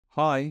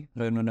Hi,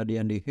 Reno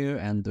Nadiandi here,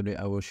 and today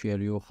I will share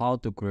you how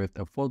to create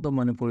a photo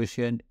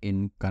manipulation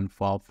in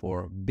Canva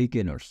for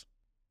beginners.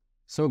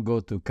 So go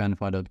to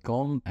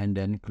canva.com and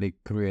then click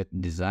create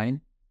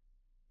design,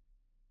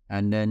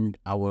 and then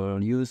I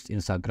will use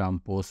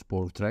Instagram post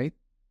portrait.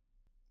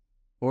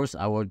 First,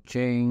 I will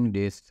change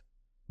this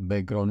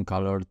background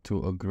color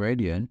to a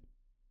gradient.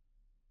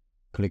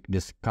 Click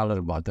this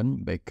color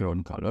button,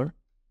 background color,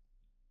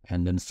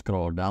 and then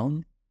scroll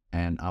down,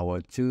 and I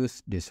will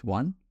choose this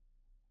one.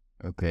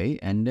 Okay,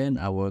 and then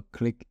I will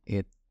click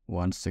it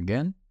once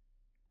again,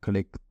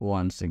 click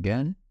once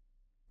again,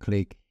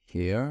 click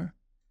here,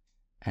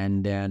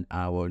 and then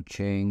I will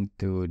change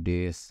to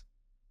this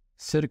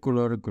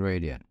circular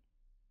gradient,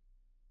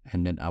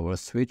 and then I will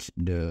switch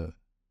the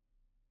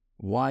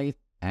white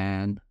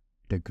and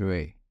the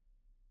gray.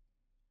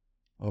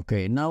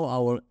 Okay, now I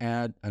will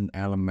add an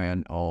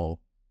element of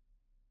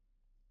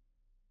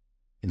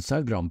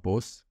Instagram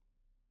post.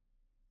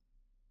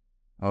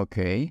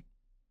 Okay.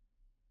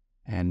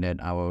 And then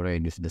I will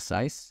reduce the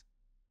size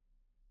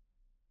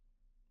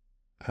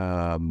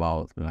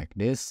about like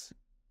this.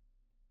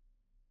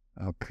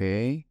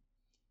 Okay,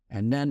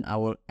 and then I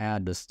will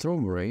add the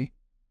strawberry.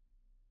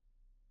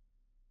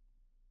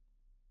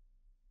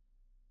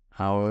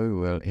 I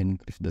will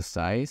increase the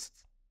size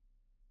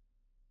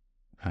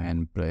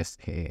and place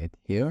it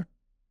here,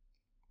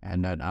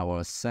 and then I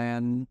will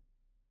send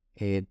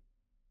it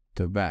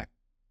to back,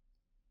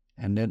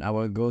 and then I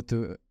will go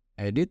to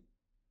edit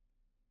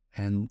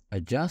and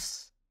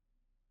adjust,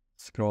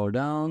 scroll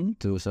down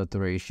to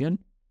saturation,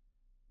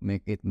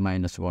 make it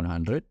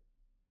 -100,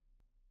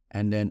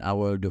 and then I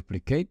will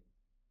duplicate,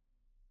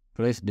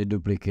 place the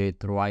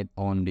duplicate right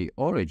on the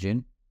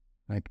origin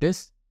like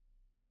this,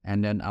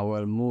 and then I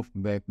will move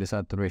back the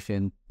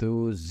saturation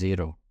to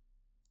 0.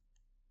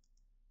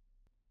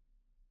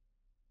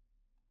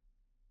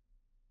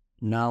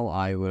 Now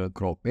I will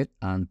crop it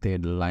until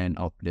the line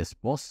of this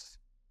post,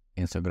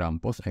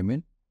 Instagram post I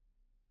mean.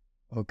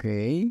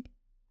 Okay,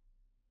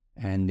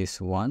 and this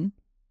one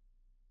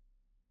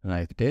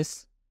like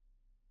this.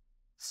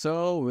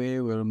 So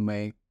we will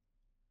make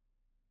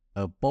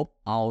a pop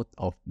out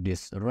of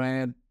this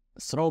red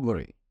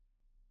strawberry.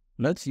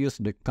 Let's use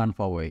the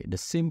Canva way, the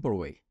simple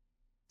way.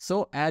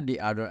 So add the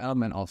other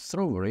element of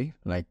strawberry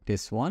like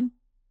this one,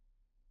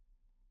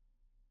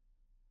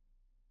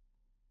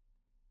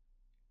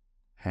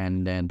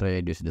 and then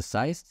reduce the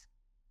size.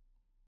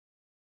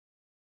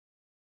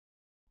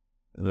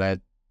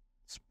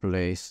 Let's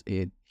place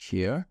it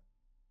here.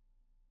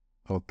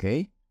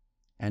 Okay,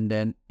 and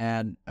then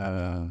add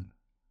a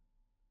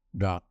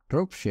dark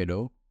drop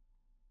shadow,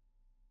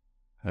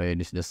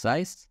 reduce the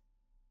size,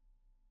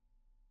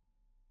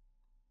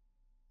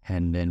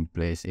 and then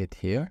place it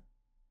here,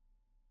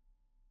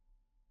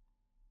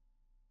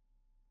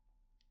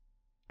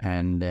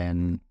 and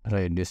then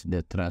reduce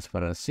the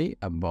transparency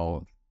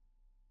about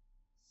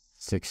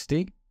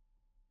 60,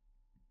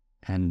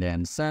 and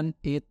then send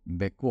it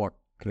backward.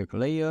 Click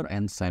layer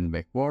and send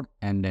backward,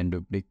 and then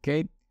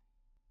duplicate,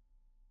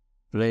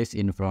 place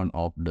in front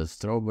of the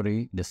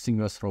strawberry, the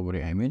single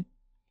strawberry I mean,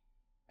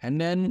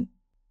 and then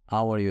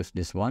I will use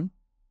this one.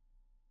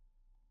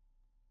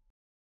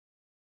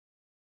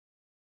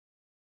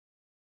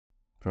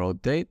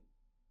 Rotate.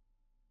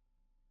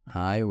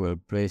 I will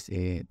place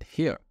it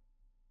here.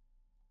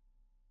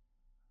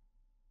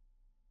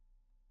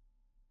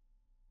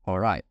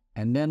 Alright,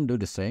 and then do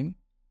the same.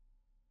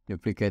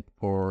 Duplicate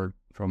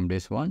from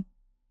this one,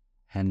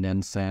 and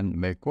then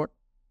send backward,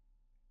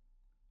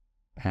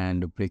 and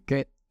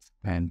duplicate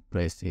and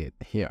place it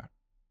here.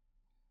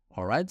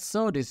 Alright,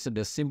 so this is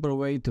the simple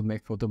way to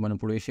make photo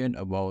manipulation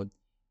about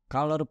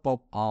color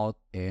pop out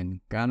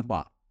in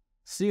Canva.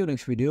 See you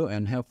next video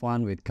and have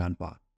fun with Canva.